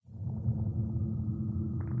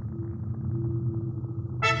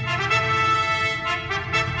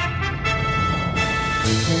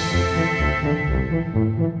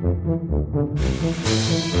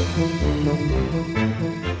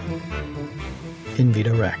In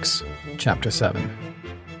Vita Rex, Chapter 7.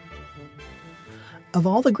 Of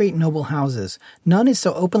all the great noble houses, none is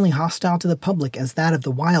so openly hostile to the public as that of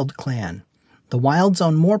the Wilde clan. The Wildes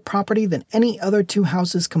own more property than any other two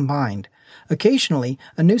houses combined. Occasionally,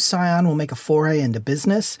 a new scion will make a foray into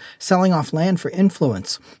business, selling off land for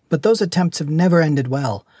influence, but those attempts have never ended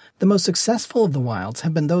well. The most successful of the Wildes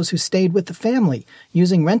have been those who stayed with the family,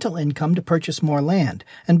 using rental income to purchase more land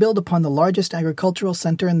and build upon the largest agricultural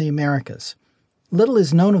center in the Americas. Little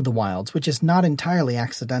is known of the Wildes, which is not entirely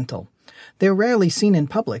accidental. They are rarely seen in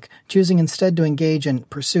public, choosing instead to engage in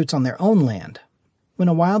pursuits on their own land. When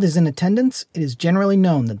a Wilde is in attendance, it is generally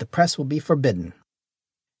known that the press will be forbidden.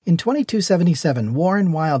 In 2277,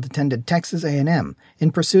 Warren Wilde attended Texas A&M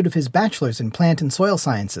in pursuit of his bachelor's in plant and soil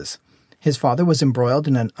sciences. His father was embroiled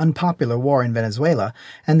in an unpopular war in Venezuela,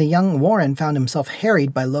 and the young Warren found himself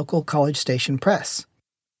harried by local College Station press.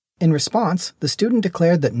 In response, the student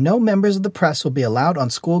declared that no members of the press will be allowed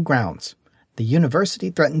on school grounds. The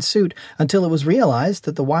university threatened suit until it was realized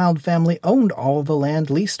that the Wilde family owned all of the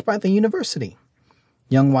land leased by the university.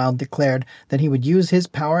 Young Wilde declared that he would use his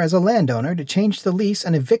power as a landowner to change the lease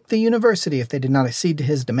and evict the university if they did not accede to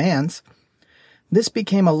his demands. This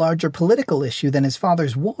became a larger political issue than his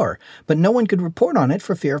father's war, but no one could report on it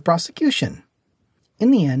for fear of prosecution. In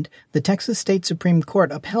the end, the Texas State Supreme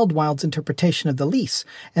Court upheld Wilde's interpretation of the lease,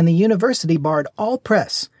 and the university barred all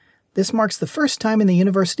press. This marks the first time in the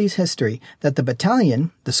university's history that the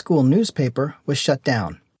Battalion, the school newspaper, was shut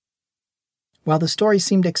down. While the story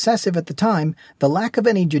seemed excessive at the time, the lack of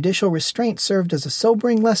any judicial restraint served as a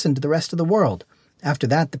sobering lesson to the rest of the world. After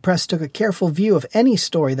that, the press took a careful view of any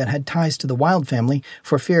story that had ties to the Wilde family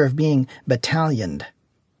for fear of being battalioned.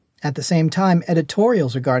 At the same time,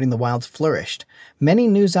 editorials regarding the Wildes flourished. Many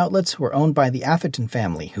news outlets were owned by the Atherton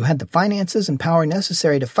family, who had the finances and power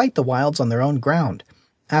necessary to fight the Wildes on their own ground.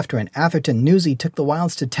 After an Atherton newsie took the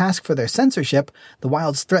Wildes to task for their censorship, the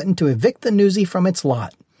Wildes threatened to evict the newsie from its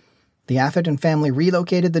lot. The Atherton family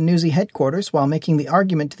relocated the newsie headquarters while making the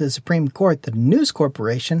argument to the Supreme Court that a news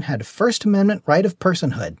corporation had a First Amendment right of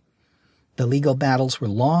personhood. The legal battles were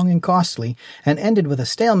long and costly and ended with a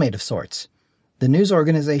stalemate of sorts. The news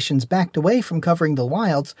organizations backed away from covering the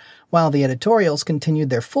Wildes, while the editorials continued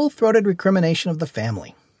their full-throated recrimination of the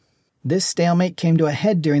family. This stalemate came to a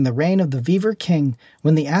head during the reign of the Beaver King,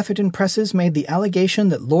 when the Atherton presses made the allegation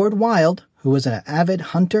that Lord Wilde, who was an avid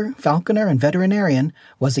hunter, falconer, and veterinarian,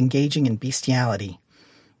 was engaging in bestiality.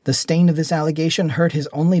 The stain of this allegation hurt his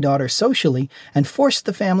only daughter socially and forced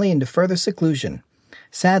the family into further seclusion.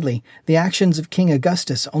 Sadly, the actions of King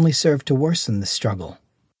Augustus only served to worsen this struggle.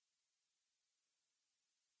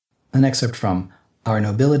 An excerpt from Our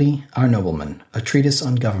Nobility, Our Noblemen, A Treatise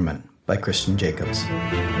on Government by Christian Jacobs.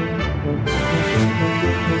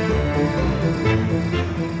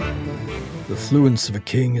 The fluence of a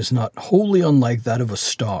king is not wholly unlike that of a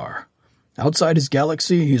star. Outside his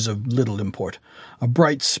galaxy, he is of little import, a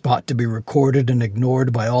bright spot to be recorded and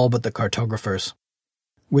ignored by all but the cartographers.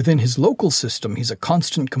 Within his local system, he's a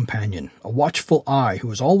constant companion, a watchful eye who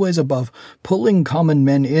is always above, pulling common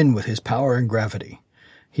men in with his power and gravity.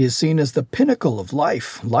 He is seen as the pinnacle of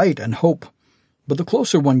life, light, and hope. But the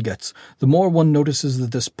closer one gets, the more one notices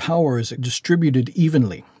that this power is distributed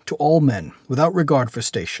evenly to all men, without regard for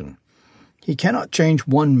station. He cannot change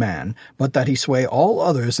one man, but that he sway all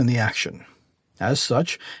others in the action. As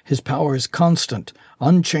such, his power is constant,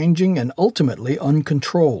 unchanging, and ultimately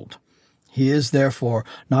uncontrolled. He is, therefore,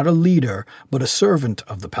 not a leader, but a servant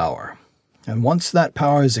of the power. And once that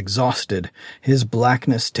power is exhausted, his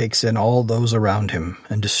blackness takes in all those around him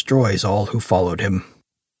and destroys all who followed him.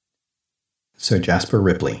 Sir Jasper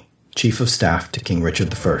Ripley, Chief of Staff to King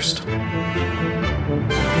Richard I.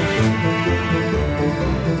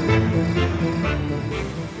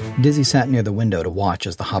 Dizzy sat near the window to watch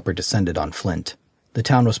as the hopper descended on Flint. The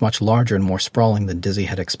town was much larger and more sprawling than Dizzy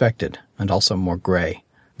had expected, and also more gray.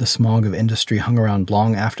 The smog of industry hung around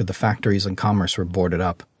long after the factories and commerce were boarded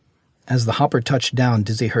up. As the hopper touched down,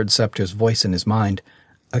 Dizzy heard Scepter's voice in his mind.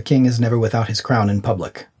 A king is never without his crown in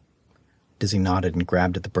public. Dizzy nodded and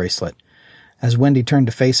grabbed at the bracelet. As Wendy turned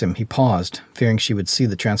to face him, he paused, fearing she would see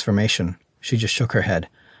the transformation. She just shook her head.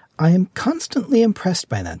 I am constantly impressed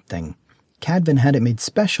by that thing. Cadvin had it made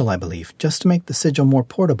special, I believe, just to make the sigil more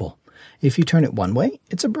portable. If you turn it one way,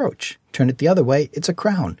 it's a brooch. Turn it the other way, it's a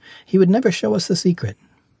crown. He would never show us the secret.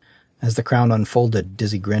 As the crown unfolded,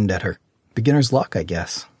 Dizzy grinned at her. Beginner's luck, I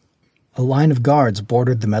guess. A line of guards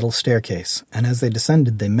bordered the metal staircase, and as they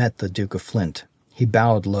descended they met the Duke of Flint. He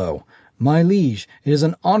bowed low. My liege, it is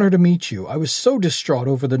an honor to meet you. I was so distraught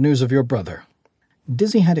over the news of your brother.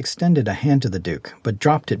 Dizzy had extended a hand to the Duke, but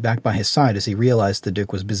dropped it back by his side as he realized the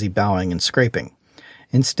Duke was busy bowing and scraping.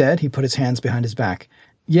 Instead, he put his hands behind his back.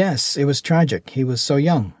 Yes, it was tragic. He was so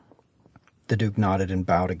young. The Duke nodded and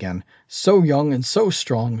bowed again. So young and so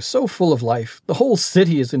strong, so full of life. The whole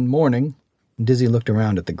city is in mourning. Dizzy looked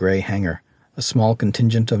around at the grey hangar. A small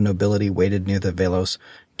contingent of nobility waited near the velos,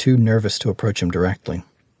 too nervous to approach him directly.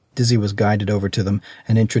 Dizzy was guided over to them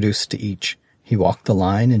and introduced to each. He walked the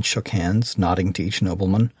line and shook hands, nodding to each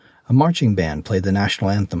nobleman. A marching band played the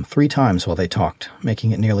national anthem 3 times while they talked,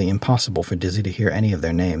 making it nearly impossible for Dizzy to hear any of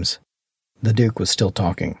their names. The Duke was still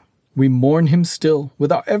talking. We mourn him still.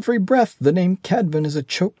 With our every breath, the name Cadvan is a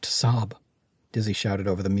choked sob. Dizzy shouted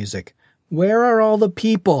over the music. Where are all the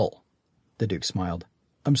people? The Duke smiled.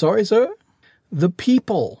 I'm sorry, sir? The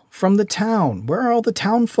people from the town. Where are all the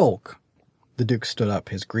town folk? The Duke stood up,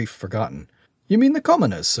 his grief forgotten. You mean the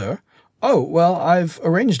commoners, sir? Oh, well, I've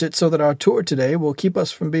arranged it so that our tour today will keep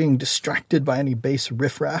us from being distracted by any base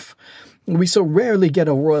riffraff. We so rarely get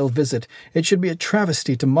a royal visit, it should be a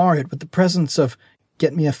travesty to mar it with the presence of...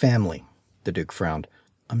 Get me a family, the Duke frowned.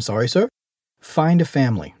 I'm sorry, sir? Find a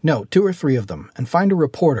family. No, 2 or 3 of them, and find a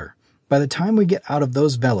reporter. By the time we get out of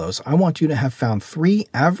those velos, I want you to have found 3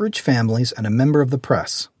 average families and a member of the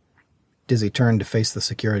press. Dizzy turned to face the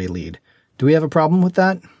security lead. Do we have a problem with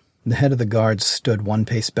that? The head of the guards stood 1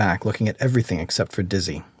 pace back, looking at everything except for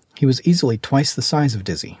Dizzy. He was easily twice the size of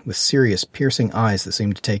Dizzy, with serious, piercing eyes that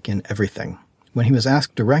seemed to take in everything. When he was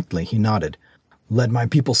asked directly, he nodded. Let my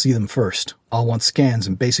people see them first. I'll want scans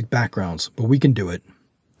and basic backgrounds, but we can do it.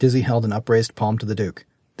 Dizzy held an upraised palm to the Duke.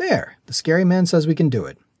 There, the scary man says we can do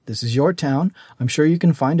it. This is your town. I'm sure you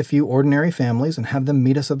can find a few ordinary families and have them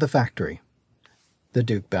meet us at the factory. The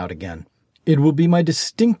Duke bowed again. It will be my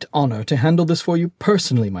distinct honor to handle this for you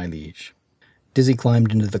personally, my liege. Dizzy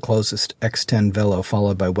climbed into the closest X-10 velo,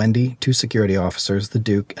 followed by Wendy, 2 security officers, the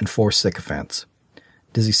Duke, and 4 sycophants.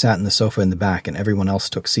 Dizzy sat in the sofa in the back, and everyone else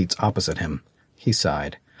took seats opposite him. He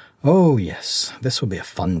sighed. Oh, yes, this will be a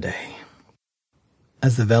fun day.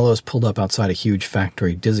 As the velos pulled up outside a huge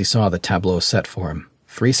factory, Dizzy saw the tableau set for him.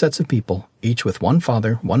 3 sets of people, each with 1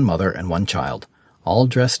 father, 1 mother, and 1 child, all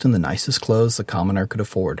dressed in the nicest clothes the commoner could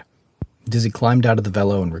afford. Dizzy climbed out of the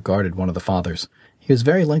velo and regarded one of the fathers. He was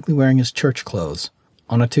very likely wearing his church clothes.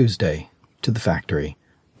 On a Tuesday. To the factory.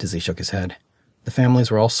 Dizzy shook his head. The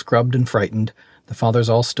families were all scrubbed and frightened. The fathers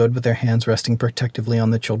all stood with their hands resting protectively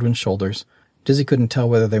on the children's shoulders. Dizzy couldn't tell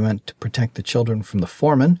whether they meant to protect the children from the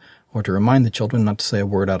foreman or to remind the children not to say a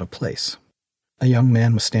word out of place. A young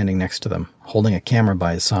man was standing next to them, holding a camera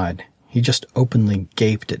by his side. He just openly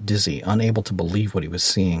gaped at Dizzy, unable to believe what he was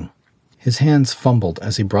seeing. His hands fumbled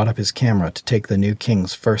as he brought up his camera to take the new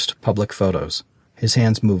king's first public photos. His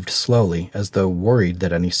hands moved slowly, as though worried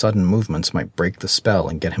that any sudden movements might break the spell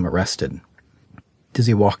and get him arrested.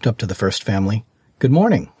 Dizzy walked up to the first family. Good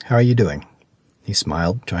morning. How are you doing? He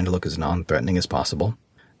smiled, trying to look as non-threatening as possible.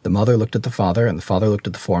 The mother looked at the father, and the father looked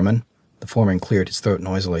at the foreman. The foreman cleared his throat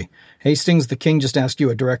noisily. Hastings, the king just asked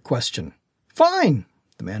you a direct question. Fine,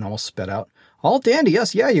 the man almost spat out. All dandy,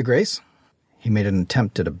 yes, yeah, your grace. He made an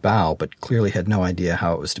attempt at a bow, but clearly had no idea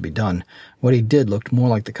how it was to be done. What he did looked more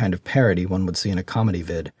like the kind of parody one would see in a comedy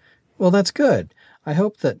vid. Well, that's good. I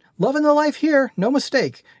hope that... Lovin' the life here, no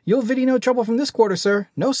mistake. You'll viddy no trouble from this quarter, sir.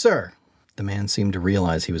 No, sir. The man seemed to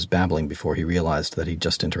realize he was babbling before he realized that he'd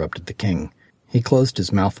just interrupted the king. He closed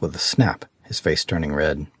his mouth with a snap, his face turning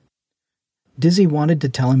red. Dizzy wanted to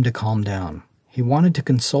tell him to calm down. He wanted to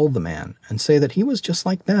console the man and say that he was just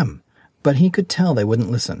like them. But he could tell they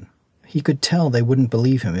wouldn't listen. He could tell they wouldn't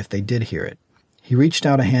believe him if they did hear it. He reached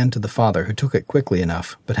out a hand to the father, who took it quickly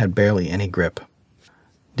enough, but had barely any grip.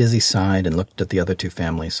 Dizzy sighed and looked at the other 2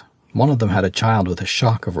 families. One of them had a child with a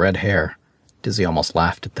shock of red hair. Dizzy almost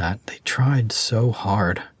laughed at that. They tried so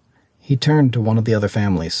hard. He turned to one of the other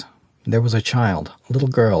families. There was a child, a little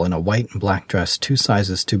girl in a white and black dress 2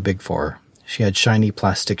 sizes too big for her. She had shiny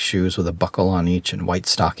plastic shoes with a buckle on each and white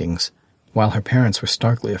stockings. While her parents were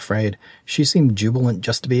starkly afraid, she seemed jubilant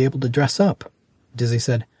just to be able to dress up. Dizzy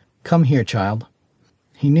said, Come here, child.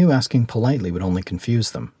 He knew asking politely would only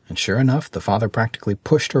confuse them, and sure enough, the father practically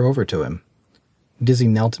pushed her over to him. Dizzy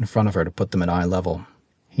knelt in front of her to put them at eye level.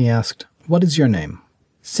 He asked, What is your name?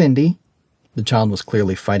 Cindy. The child was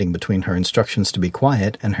clearly fighting between her instructions to be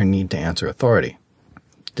quiet and her need to answer authority.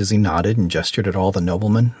 Dizzy nodded and gestured at all the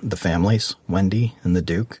noblemen, the families, Wendy, and the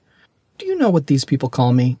Duke. Do you know what these people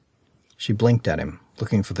call me? She blinked at him,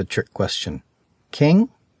 looking for the trick question. King?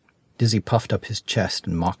 Dizzy puffed up his chest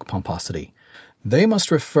in mock pomposity. They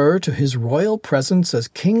must refer to his royal presence as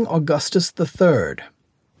King Augustus III.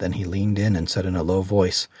 Then he leaned in and said in a low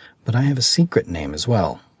voice, But I have a secret name as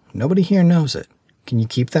well. Nobody here knows it. Can you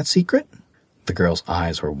keep that secret? The girl's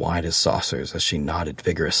eyes were wide as saucers as she nodded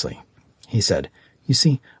vigorously. He said, You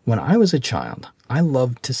see, when I was a child, I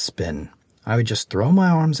loved to spin. I would just throw my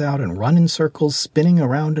arms out and run in circles, spinning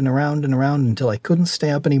around and around and around until I couldn't stay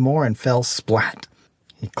up anymore and fell splat.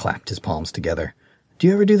 He clapped his palms together. Do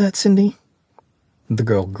you ever do that, Cindy? The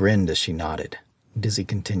girl grinned as she nodded. Dizzy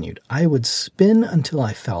continued, I would spin until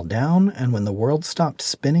I fell down, and when the world stopped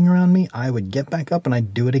spinning around me, I would get back up and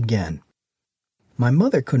I'd do it again. My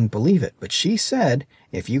mother couldn't believe it, but she said,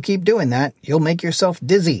 if you keep doing that, you'll make yourself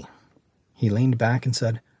dizzy. He leaned back and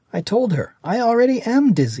said, I told her, I already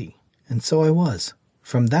am dizzy. And so I was.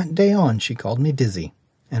 From that day on, she called me Dizzy.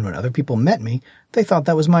 And when other people met me, they thought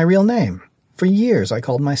that was my real name. For years, I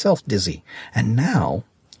called myself Dizzy. And now,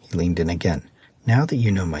 he leaned in again, now that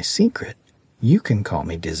you know my secret, you can call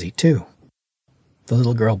me Dizzy, too. The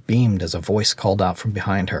little girl beamed as a voice called out from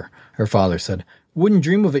behind her. Her father said, Wouldn't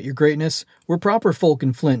dream of it, your greatness. We're proper folk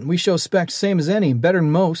in Flint, and we show respect same as any, and better'n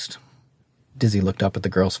most. Dizzy looked up at the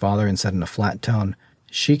girl's father and said in a flat tone,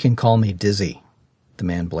 She can call me Dizzy. The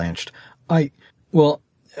man blanched. Well,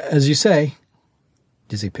 as you say.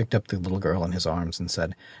 Dizzy picked up the little girl in his arms and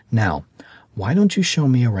said, Now, why don't you show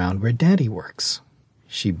me around where Daddy works?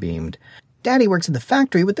 She beamed. Daddy works in the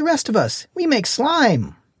factory with the rest of us. We make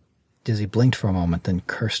slime. Dizzy blinked for a moment, then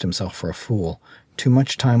cursed himself for a fool. Too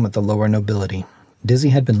much time with the lower nobility. Dizzy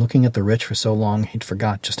had been looking at the rich for so long he'd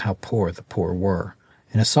forgot just how poor the poor were.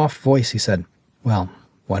 In a soft voice he said, Well,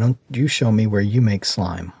 why don't you show me where you make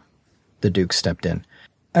slime? The Duke stepped in.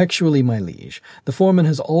 Actually, my liege, the foreman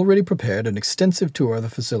has already prepared an extensive tour of the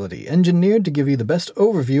facility, engineered to give you the best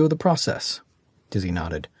overview of the process. Dizzy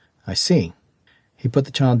nodded. I see. He put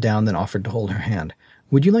the child down, then offered to hold her hand.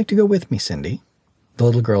 Would you like to go with me, Cindy? The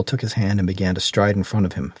little girl took his hand and began to stride in front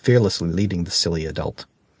of him, fearlessly leading the silly adult.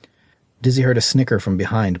 Dizzy heard a snicker from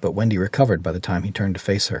behind, but Wendy recovered by the time he turned to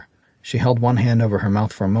face her. She held one hand over her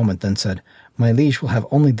mouth for a moment, then said, My liege will have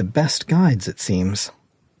only the best guides, it seems.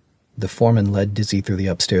 The foreman led Dizzy through the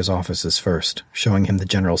upstairs offices first, showing him the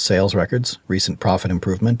general sales records, recent profit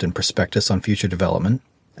improvement, and prospectus on future development.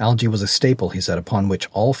 Algae was a staple, he said, upon which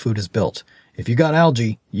all food is built. If you got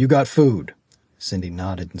algae, you got food. Cindy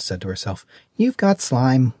nodded and said to herself, You've got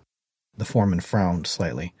slime. The foreman frowned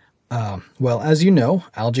slightly. Well, as you know,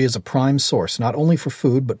 algae is a prime source, not only for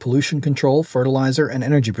food, but pollution control, fertilizer, and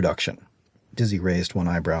energy production. Dizzy raised one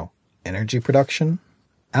eyebrow. Energy production?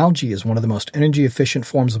 Algae is one of the most energy-efficient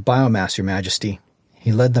forms of biomass, Your Majesty.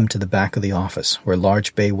 He led them to the back of the office, where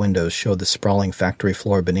large bay windows showed the sprawling factory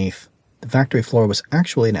floor beneath. The factory floor was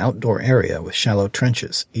actually an outdoor area with shallow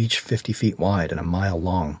trenches, each 50 feet wide and a mile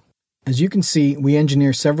long. As you can see, we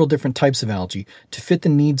engineer several different types of algae to fit the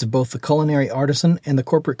needs of both the culinary artisan and the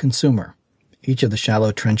corporate consumer. Each of the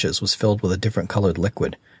shallow trenches was filled with a different colored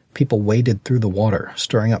liquid. People waded through the water,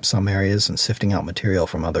 stirring up some areas and sifting out material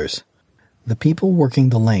from others. The people working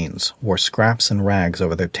the lanes wore scraps and rags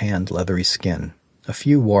over their tanned, leathery skin. A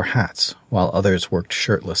few wore hats, while others worked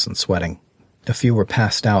shirtless and sweating. A few were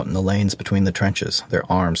passed out in the lanes between the trenches,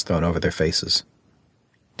 their arms thrown over their faces.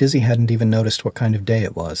 Dizzy hadn't even noticed what kind of day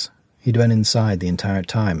it was. He'd been inside the entire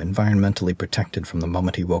time, environmentally protected from the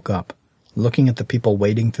moment he woke up. Looking at the people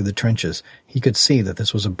wading through the trenches, he could see that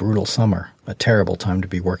this was a brutal summer, a terrible time to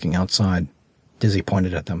be working outside. Dizzy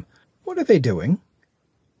pointed at them. What are they doing?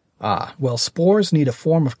 Well, spores need a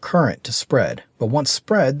form of current to spread, but once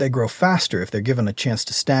spread, they grow faster if they're given a chance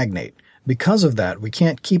to stagnate. Because of that, we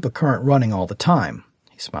can't keep a current running all the time.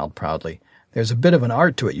 He smiled proudly. There's a bit of an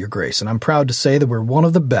art to it, Your Grace, and I'm proud to say that we're one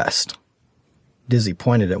of the best. Dizzy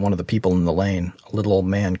pointed at one of the people in the lane, a little old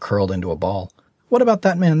man curled into a ball. What about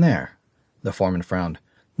that man there? The foreman frowned.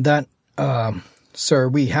 Sir,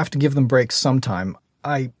 we have to give them breaks sometime.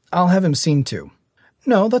 I'll have him seen to.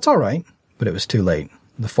 No, that's all right. But it was too late.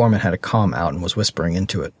 The foreman had a comm out and was whispering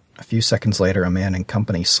into it. A few seconds later, a man in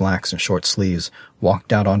company slacks and short sleeves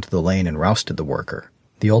walked out onto the lane and rousted the worker.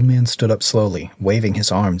 The old man stood up slowly, waving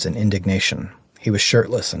his arms in indignation. He was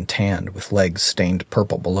shirtless and tanned, with legs stained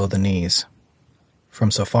purple below the knees.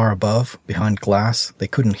 From so far above, behind glass, they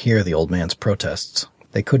couldn't hear the old man's protests.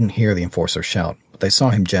 They couldn't hear the enforcer shout, but they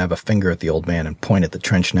saw him jab a finger at the old man and point at the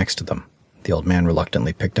trench next to them. The old man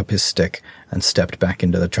reluctantly picked up his stick and stepped back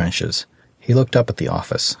into the trenches. He looked up at the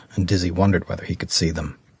office, and Dizzy wondered whether he could see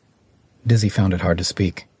them. Dizzy found it hard to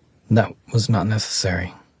speak. That was not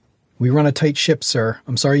necessary. We run a tight ship, sir.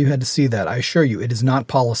 I'm sorry you had to see that. I assure you, it is not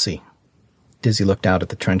policy. Dizzy looked out at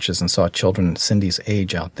the trenches and saw children Cindy's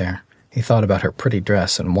age out there. He thought about her pretty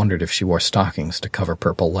dress and wondered if she wore stockings to cover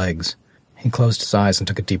purple legs. He closed his eyes and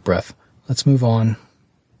took a deep breath. Let's move on.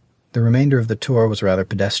 The remainder of the tour was rather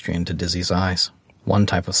pedestrian to Dizzy's eyes. One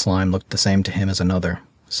type of slime looked the same to him as another.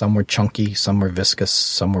 Some were chunky, some were viscous,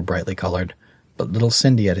 some were brightly colored. But little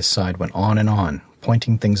Cindy at his side went on,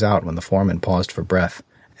 pointing things out when the foreman paused for breath.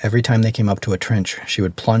 Every time they came up to a trench, she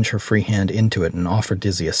would plunge her free hand into it and offer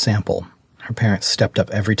Dizzy a sample. Her parents stepped up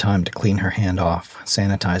every time to clean her hand off,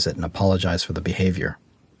 sanitize it, and apologize for the behavior.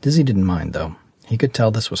 Dizzy didn't mind, though. He could tell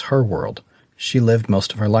this was her world. She lived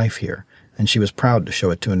most of her life here, and she was proud to show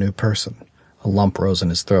it to a new person. A lump rose in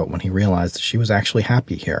his throat when he realized that she was actually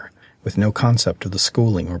happy here, with no concept of the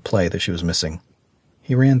schooling or play that she was missing.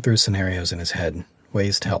 He ran through scenarios in his head,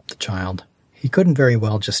 ways to help the child. He couldn't very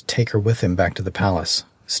well just take her with him back to the palace.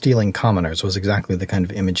 Stealing commoners was exactly the kind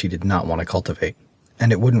of image he did not want to cultivate.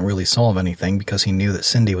 And it wouldn't really solve anything because he knew that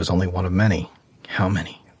Cindy was only one of many. How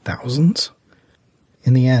many? Thousands?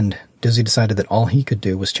 In the end, Dizzy decided that all he could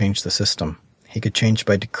do was change the system. He could change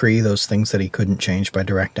by decree those things that he couldn't change by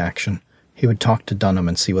direct action. He would talk to Dunham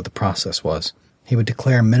and see what the process was. He would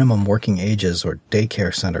declare minimum working ages or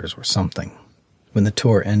daycare centers or something. When the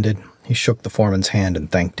tour ended, he shook the foreman's hand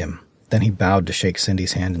and thanked him. Then he bowed to shake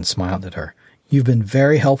Cindy's hand and smiled at her. "You've been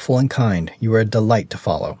very helpful and kind. You are a delight to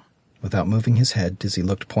follow." Without moving his head, Dizzy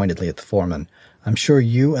looked pointedly at the foreman. "I'm sure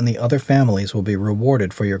you and the other families will be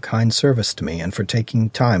rewarded for your kind service to me and for taking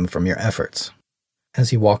time from your efforts." As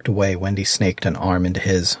he walked away, Wendy snaked an arm into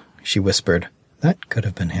his. She whispered, "That could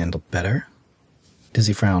have been handled better."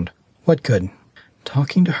 Dizzy frowned. "What could?"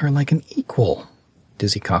 "Talking to her like an equal."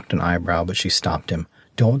 Dizzy cocked an eyebrow, but she stopped him.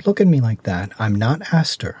 "Don't look at me like that. I'm not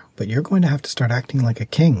Aster, but you're going to have to start acting like a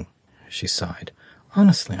king." She sighed.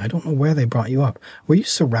 "Honestly, I don't know where they brought you up. Were you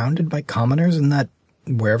surrounded by commoners in that...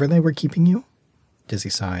 wherever they were keeping you?" Dizzy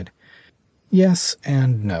sighed. "Yes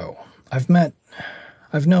and no. I've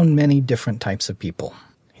known many different types of people."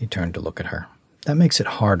 He turned to look at her. "That makes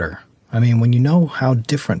it harder. I mean, when you know how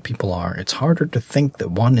different people are, it's harder to think that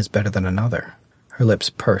one is better than another." Her lips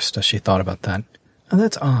pursed as she thought about that. "Oh,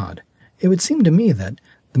 that's odd. It would seem to me that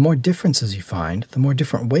the more differences you find, the more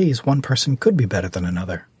different ways one person could be better than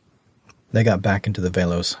another." They got back into the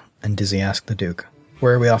Velos, and Dizzy asked the Duke,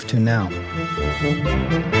 "Where are we off to now?"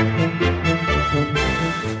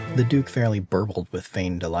 The Duke fairly burbled with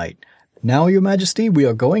feigned delight. "Now, Your Majesty, we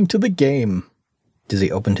are going to the game." Dizzy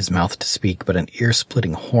opened his mouth to speak, but an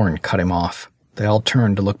ear-splitting horn cut him off. They all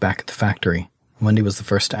turned to look back at the factory. Wendy was the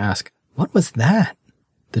first to ask, "What was that?"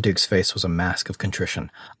 The Duke's face was a mask of contrition.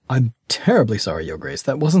 "I'm terribly sorry, Your Grace.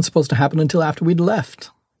 That wasn't supposed to happen until after we'd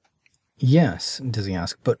left." "Yes," Dizzy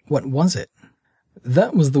asked, "but what was it?"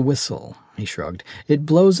 "That was the whistle," he shrugged. "It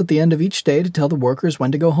blows at the end of each day to tell the workers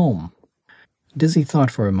when to go home." Dizzy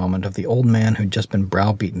thought for a moment of the old man who'd just been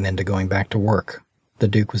browbeaten into going back to work. The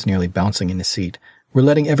Duke was nearly bouncing in his seat. "We're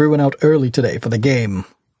letting everyone out early today for the game."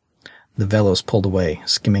 The Velos pulled away,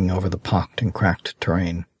 skimming over the pocked and cracked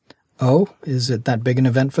terrain. "Oh, is it that big an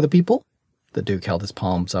event for the people?" The Duke held his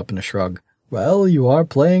palms up in a shrug. "Well, you are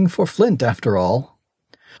playing for Flint, after all."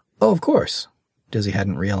 "Oh, of course." Dizzy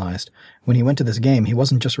hadn't realized. When he went to this game, he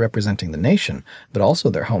wasn't just representing the nation, but also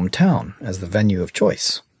their hometown as the venue of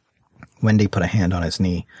choice. Wendy put a hand on his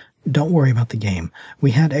knee. "Don't worry about the game.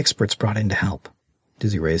 We had experts brought in to help."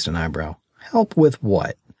 Dizzy raised an eyebrow. "Help with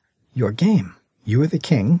what?" "Your game. You are the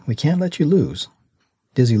king. We can't let you lose."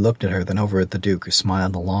 Dizzy looked at her, then over at the Duke, who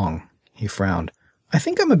smiled along. He frowned. "I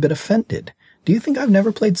think I'm a bit offended. Do you think I've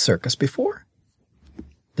never played circus before?"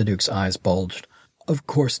 The Duke's eyes bulged. "Of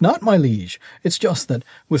course not, my liege. It's just that,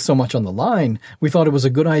 with so much on the line, we thought it was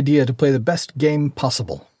a good idea to play the best game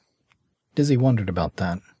possible." Dizzy wondered about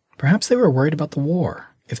that. Perhaps they were worried about the war.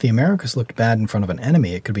 If the Americas looked bad in front of an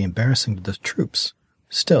enemy, it could be embarrassing to the troops.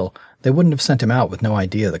 Still, they wouldn't have sent him out with no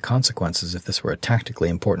idea of the consequences if this were a tactically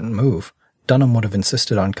important move. Dunham would have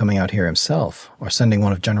insisted on coming out here himself, or sending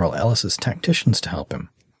one of General Ellis's tacticians to help him.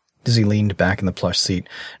 Dizzy leaned back in the plush seat.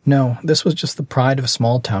 No, this was just the pride of a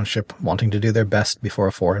small township, wanting to do their best before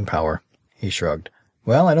a foreign power. He shrugged.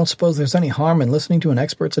 "Well, I don't suppose there's any harm in listening to an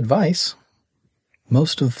expert's advice."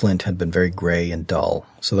 Most of Flint had been very gray and dull,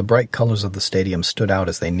 so the bright colors of the stadium stood out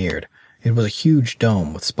as they neared. It was a huge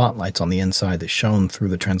dome with spotlights on the inside that shone through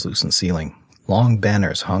the translucent ceiling. Long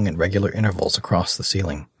banners hung at regular intervals across the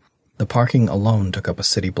ceiling. The parking alone took up a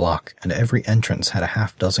city block, and every entrance had a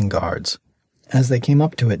half-dozen guards. As they came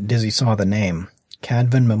up to it, Dizzy saw the name,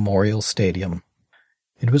 Cadvan Memorial Stadium.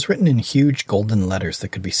 It was written in huge golden letters that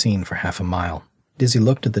could be seen for half a mile. Dizzy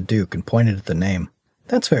looked at the Duke and pointed at the name.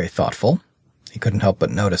 "That's very thoughtful." He couldn't help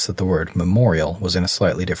but notice that the word memorial was in a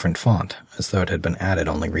slightly different font, as though it had been added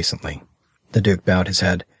only recently. The Duke bowed his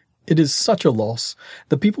head. "It is such a loss.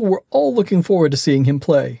 The people were all looking forward to seeing him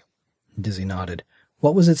play." Dizzy nodded.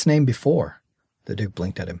 "What was its name before?" The Duke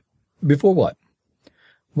blinked at him. "Before what?"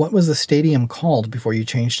 "What was the stadium called before you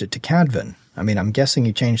changed it to Cadvan? I mean, I'm guessing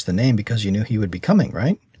you changed the name because you knew he would be coming,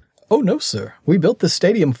 right?" "Oh no, sir. We built this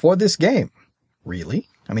stadium for this game." "Really?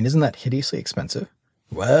 I mean, isn't that hideously expensive?"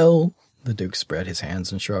 "Well," the Duke spread his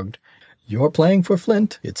hands and shrugged. "You're playing for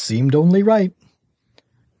Flint. It seemed only right."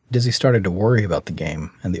 Dizzy started to worry about the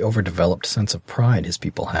game and the overdeveloped sense of pride his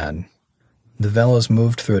people had. The Velos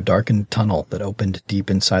moved through a darkened tunnel that opened deep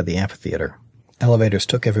inside the amphitheater. Elevators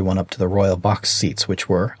took everyone up to the royal box seats, which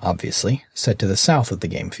were, obviously, set to the south of the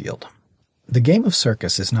game field. The game of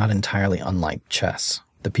circus is not entirely unlike chess.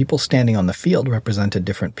 The people standing on the field represented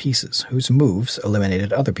different pieces, whose moves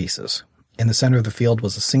eliminated other pieces. In the center of the field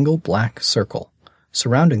was a single black circle.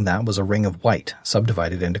 Surrounding that was a ring of white,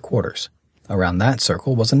 subdivided into quarters. Around that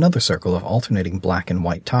circle was another circle of alternating black and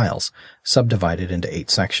white tiles, subdivided into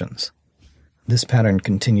 8 sections. This pattern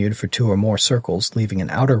continued for 2 or more circles, leaving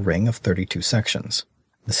an outer ring of 32 sections.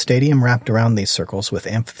 The stadium wrapped around these circles with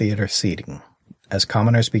amphitheater seating. As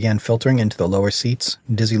commoners began filtering into the lower seats,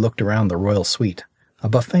 Dizzy looked around the royal suite. A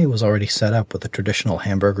buffet was already set up with the traditional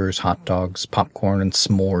hamburgers, hot dogs, popcorn, and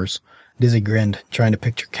s'mores. Dizzy grinned, trying to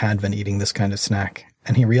picture Cadvan eating this kind of snack,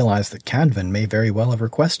 and he realized that Cadvan may very well have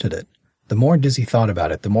requested it. The more Dizzy thought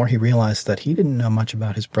about it, the more he realized that he didn't know much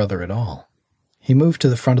about his brother at all. He moved to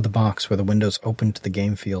the front of the box where the windows opened to the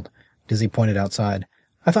game field. Dizzy pointed outside.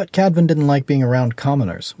 "I thought Cadvan didn't like being around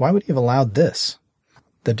commoners. Why would he have allowed this?"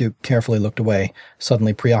 The Duke carefully looked away,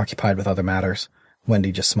 suddenly preoccupied with other matters.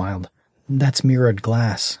 Wendy just smiled. "That's mirrored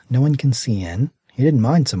glass. No one can see in. He didn't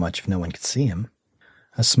mind so much if no one could see him."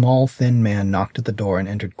 A small, thin man knocked at the door and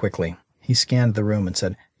entered quickly. He scanned the room and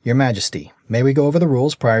said, "Your Majesty, may we go over the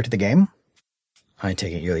rules prior to the game?" "I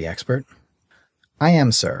take it you're the expert?" "I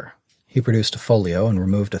am, sir." He produced a folio and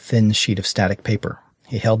removed a thin sheet of static paper.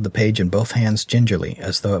 He held the page in both hands gingerly,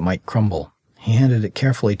 as though it might crumble. He handed it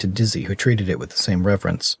carefully to Dizzy, who treated it with the same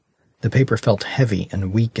reverence. The paper felt heavy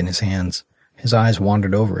and weak in his hands. His eyes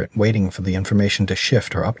wandered over it, waiting for the information to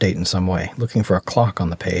shift or update in some way, looking for a clock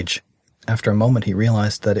on the page. After a moment he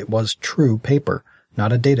realized that it was true paper,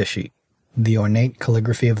 not a data sheet. The ornate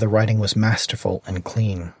calligraphy of the writing was masterful and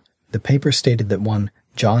clean. The paper stated that one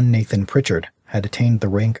John Nathan Pritchard had attained the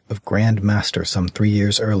rank of Grand Master some 3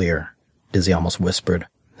 years earlier. Dizzy almost whispered,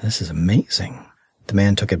 "This is amazing." The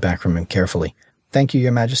man took it back from him carefully. "Thank you,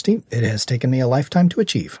 Your Majesty. It has taken me a lifetime to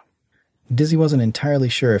achieve." Dizzy wasn't entirely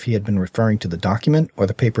sure if he had been referring to the document or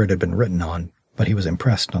the paper it had been written on, but he was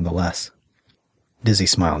impressed nonetheless. Dizzy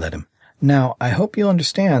smiled at him. "Now, I hope you'll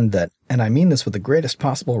understand that, and I mean this with the greatest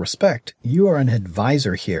possible respect, you are an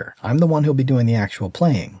advisor here. I'm the one who'll be doing the actual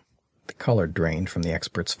playing." The color drained from the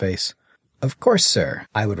expert's face. "Of course, sir.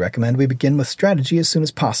 I would recommend we begin with strategy as soon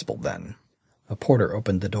as possible, then." A porter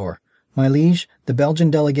opened the door. "My liege, the Belgian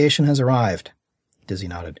delegation has arrived." Dizzy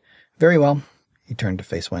nodded. "Very well." He turned to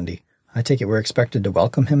face Wendy. "I take it we're expected to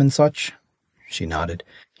welcome him and such?" She nodded.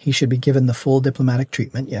 "He should be given the full diplomatic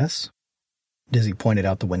treatment, yes?" Dizzy pointed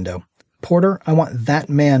out the window. "Porter, I want that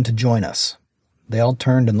man to join us." They all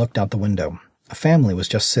turned and looked out the window. A family was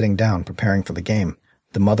just sitting down, preparing for the game.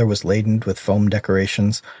 The mother was laden with foam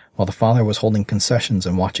decorations, while the father was holding concessions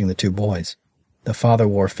and watching the 2 boys. The father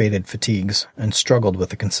wore faded fatigues and struggled with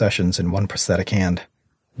the concessions in one prosthetic hand.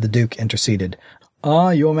 The Duke interceded. "Ah,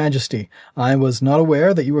 Your Majesty, I was not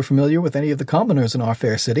aware that you were familiar with any of the commoners in our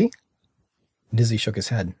fair city." Dizzy shook his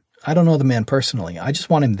head. "I don't know the man personally. I just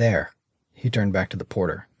want him there." He turned back to the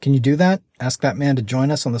porter. "Can you do that? Ask that man to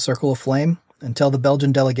join us on the Circle of Flame, and tell the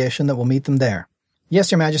Belgian delegation that we'll meet them there."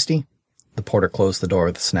 "Yes, Your Majesty." The porter closed the door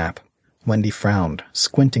with a snap. Wendy frowned,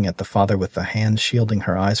 squinting at the father with the hand shielding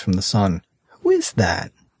her eyes from the sun. "Who is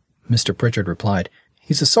that?" Mr. Pritchard replied,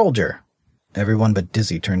 "He's a soldier." Everyone but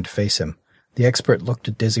Dizzy turned to face him. The expert looked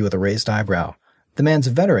at Dizzy with a raised eyebrow. "The man's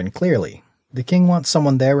a veteran, clearly. The king wants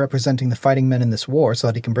someone there representing the fighting men in this war so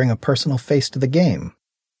that he can bring a personal face to the game."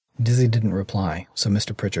 Dizzy didn't reply, so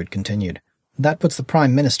Mr. Pritchard continued. "That puts the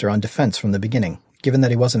Prime Minister on defense from the beginning, given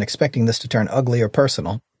that he wasn't expecting this to turn ugly or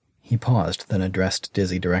personal." He paused, then addressed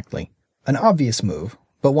Dizzy directly. "An obvious move,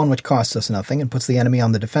 but one which costs us nothing and puts the enemy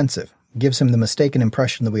on the defensive. Gives him the mistaken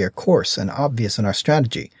impression that we are coarse and obvious in our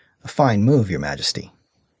strategy. A fine move, Your Majesty."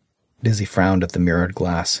 Dizzy frowned at the mirrored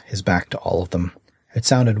glass, his back to all of them. It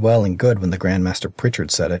sounded well and good when the Grandmaster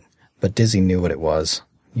Pritchard said it, but Dizzy knew what it was.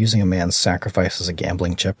 Using a man's sacrifice as a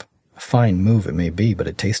gambling chip. A fine move it may be, but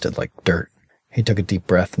it tasted like dirt. He took a deep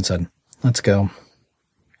breath and said, "Let's go."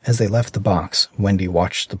 As they left the box, Wendy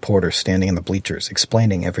watched the porter standing in the bleachers,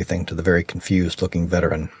 explaining everything to the very confused-looking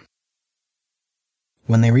veteran.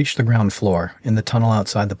 When they reached the ground floor, in the tunnel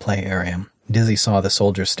outside the play area, Dizzy saw the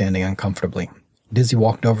soldier standing uncomfortably. Dizzy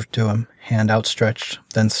walked over to him, hand outstretched,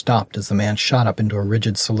 then stopped as the man shot up into a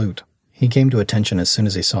rigid salute. He came to attention as soon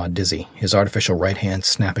as he saw Dizzy, his artificial right hand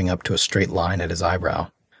snapping up to a straight line at his eyebrow.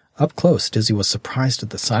 Up close, Dizzy was surprised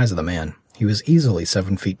at the size of the man. He was easily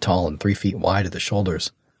 7 feet tall and 3 feet wide at the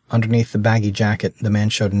shoulders. Underneath the baggy jacket, the man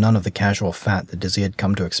showed none of the casual fat that Dizzy had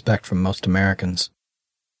come to expect from most Americans.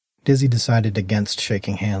 Dizzy decided against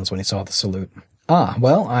shaking hands when he saw the salute. "Ah,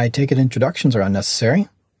 well, I take it introductions are unnecessary."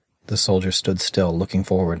 The soldier stood still, looking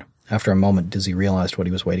forward. After a moment, Dizzy realized what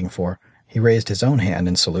he was waiting for. He raised his own hand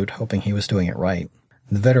in salute, hoping he was doing it right.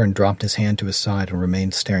 The veteran dropped his hand to his side and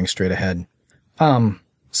remained staring straight ahead.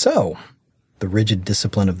 So... The rigid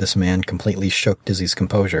discipline of this man completely shook Dizzy's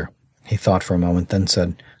composure. He thought for a moment, then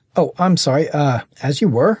said, "Oh, I'm sorry, as you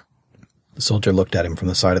were?" The soldier looked at him from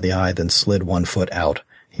the side of the eye, then slid 1 foot out.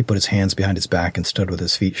 He put his hands behind his back and stood with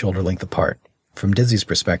his feet shoulder-length apart. From Dizzy's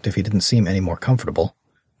perspective, he didn't seem any more comfortable.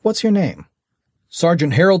 "What's your name?"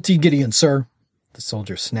 "Sergeant Harold T. Gideon, sir." The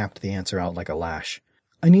soldier snapped the answer out like a lash.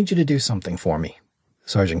 "I need you to do something for me."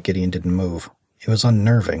 Sergeant Gideon didn't move. It was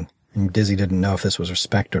unnerving, and Dizzy didn't know if this was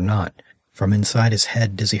respect or not. From inside his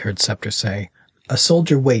head, Dizzy heard Scepter say, "A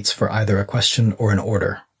soldier waits for either a question or an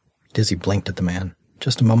order." Dizzy blinked at the man.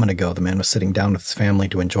 Just a moment ago, the man was sitting down with his family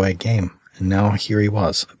to enjoy a game, and now here he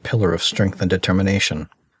was, a pillar of strength and determination.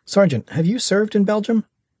 "Sergeant, have you served in Belgium?"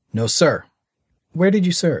 "No, sir." "Where did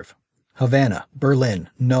you serve?" "Havana, Berlin,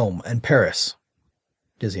 Nome, and Paris."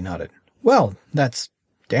 Dizzy nodded. "Well, that's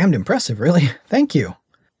damned impressive, really. Thank you."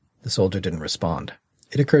 The soldier didn't respond.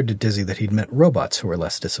 It occurred to Dizzy that he'd met robots who were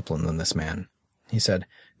less disciplined than this man. He said,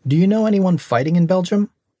 "Do you know anyone fighting in Belgium?"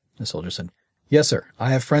 The soldier said, "Yes, sir.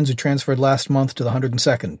 I have friends who transferred last month to the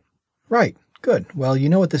 102nd. "Right. Good. Well, you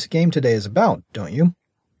know what this game today is about, don't you?"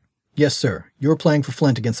 "Yes, sir. You're playing for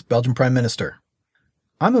Flint against the Belgian Prime Minister."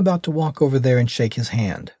 "I'm about to walk over there and shake his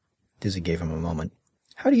hand." Dizzy gave him a moment.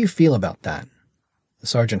 "How do you feel about that?" The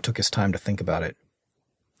sergeant took his time to think about it.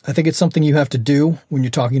 "I think it's something you have to do when you're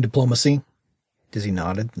talking diplomacy." Dizzy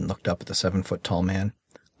nodded and looked up at the 7-foot-tall man.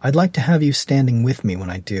 "I'd like to have you standing with me when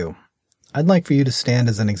I do. I'd like for you to stand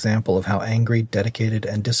as an example of how angry, dedicated,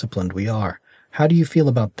 and disciplined we are. How do you feel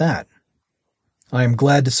about that?" "I am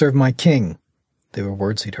glad to serve my king." They were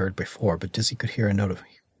words he'd heard before, but Dizzy could hear a note of...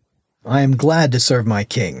 "I am glad to serve my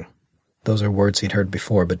king." Those are words he'd heard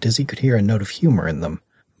before, but Dizzy could hear a note of humor in them.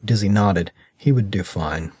 Dizzy nodded. He would do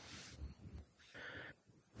fine.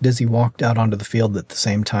 Dizzy walked out onto the field at the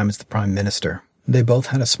same time as the Prime Minister. They both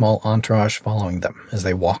had a small entourage following them as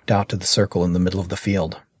they walked out to the circle in the middle of the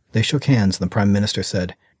field. They shook hands, and the Prime Minister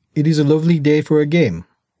said, "It is a lovely day for a game."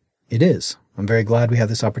 "It is. I'm very glad we have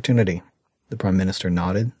this opportunity." The Prime Minister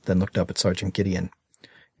nodded, then looked up at Sergeant Gideon.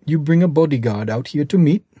 "You bring a bodyguard out here to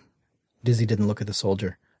meet?" Dizzy didn't look at the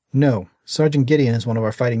soldier. "No, Sergeant Gideon is one of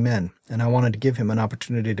our fighting men, and I wanted to give him an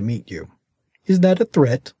opportunity to meet you." "Is that a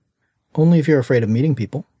threat?" "Only if you're afraid of meeting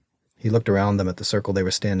people." He looked around them at the circle they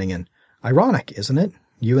were standing in. "Ironic, isn't it?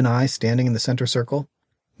 You and I standing in the center circle?"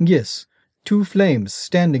 "Yes, 2 flames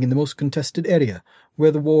standing in the most contested area,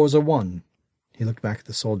 where the wars are won." He looked back at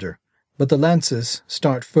the soldier. "But the lances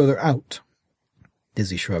start further out."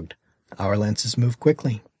 Dizzy shrugged. "Our lances move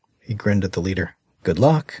quickly." He grinned at the leader. "Good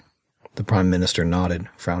luck." The Prime Minister nodded,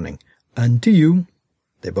 frowning. "And to you."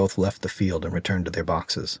 They both left the field and returned to their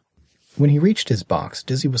boxes. When he reached his box,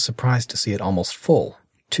 Dizzy was surprised to see it almost full.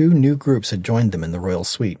 2 new groups had joined them in the royal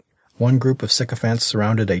suite. One group of sycophants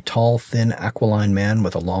surrounded a tall, thin, aquiline man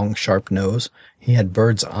with a long, sharp nose. He had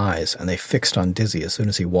bird's eyes, and they fixed on Dizzy as soon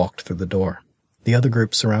as he walked through the door. The other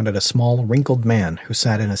group surrounded a small, wrinkled man who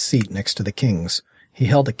sat in a seat next to the king's. He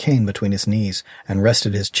held a cane between his knees and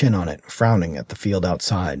rested his chin on it, frowning at the field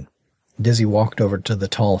outside. Dizzy walked over to the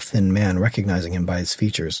tall, thin man, recognizing him by his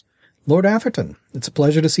features. "Lord Atherton, it's a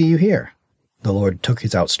pleasure to see you here." The lord took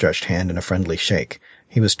his outstretched hand in a friendly shake.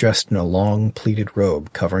 He was dressed in a long, pleated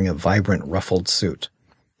robe covering a vibrant, ruffled suit.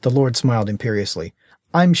 The lord smiled imperiously.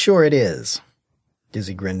 "I'm sure it is."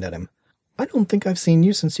 Dizzy grinned at him. "I don't think I've seen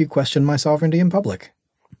you since you questioned my sovereignty in public."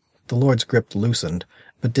 The lord's grip loosened,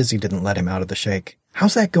 but Dizzy didn't let him out of the shake.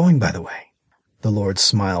 "How's that going, by the way?" The lord's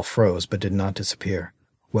smile froze but did not disappear.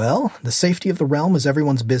 "Well, the safety of the realm is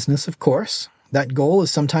everyone's business, of course. That goal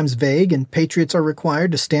is sometimes vague, and patriots are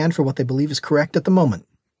required to stand for what they believe is correct at the moment."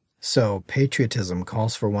 "So, patriotism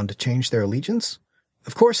calls for one to change their allegiance?"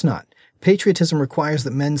 "Of course not. Patriotism requires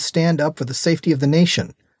that men stand up for the safety of the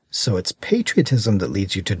nation." "So it's patriotism that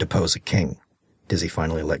leads you to depose a king." Dizzy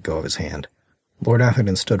finally let go of his hand. Lord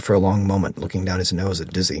Atherton stood for a long moment, looking down his nose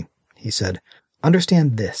at Dizzy. He said,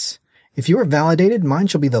 "Understand this. If you are validated, mine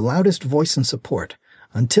shall be the loudest voice in support.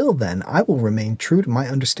 Until then, I will remain true to my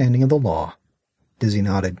understanding of the law." Dizzy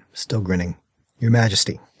nodded, still grinning. "Your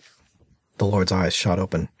Majesty." The lord's eyes shot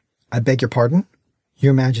open. "I beg your pardon?"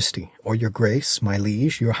 "Your Majesty, or Your Grace, my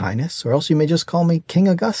liege, Your Highness, or else you may just call me King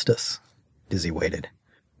Augustus." Dizzy waited.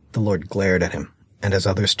 The Lord glared at him, and as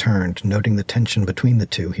others turned, noting the tension between the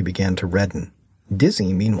two, he began to redden.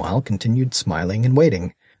 Dizzy, meanwhile, continued smiling and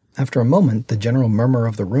waiting. After a moment, the general murmur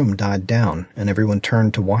of the room died down, and everyone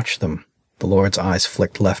turned to watch them. The Lord's eyes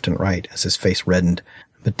flicked left and right as his face reddened,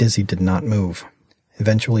 but Dizzy did not move.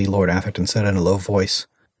 Eventually, Lord Atherton said in a low voice,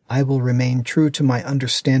 "I will remain true to my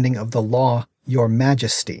understanding of the law, Your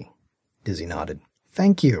Majesty." Dizzy nodded.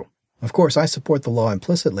 "Thank you. Of course, I support the law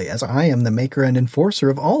implicitly, as I am the maker and enforcer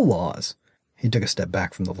of all laws." He took a step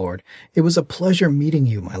back from the Lord. "It was a pleasure meeting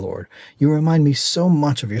you, my lord. You remind me so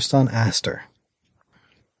much of your son Aster."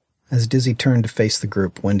 As Dizzy turned to face the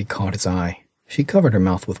group, Wendy caught his eye. She covered her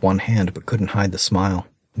mouth with one hand but couldn't hide the smile.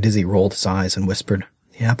 Dizzy rolled his eyes and whispered,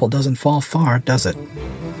 "The apple doesn't fall far, does it?"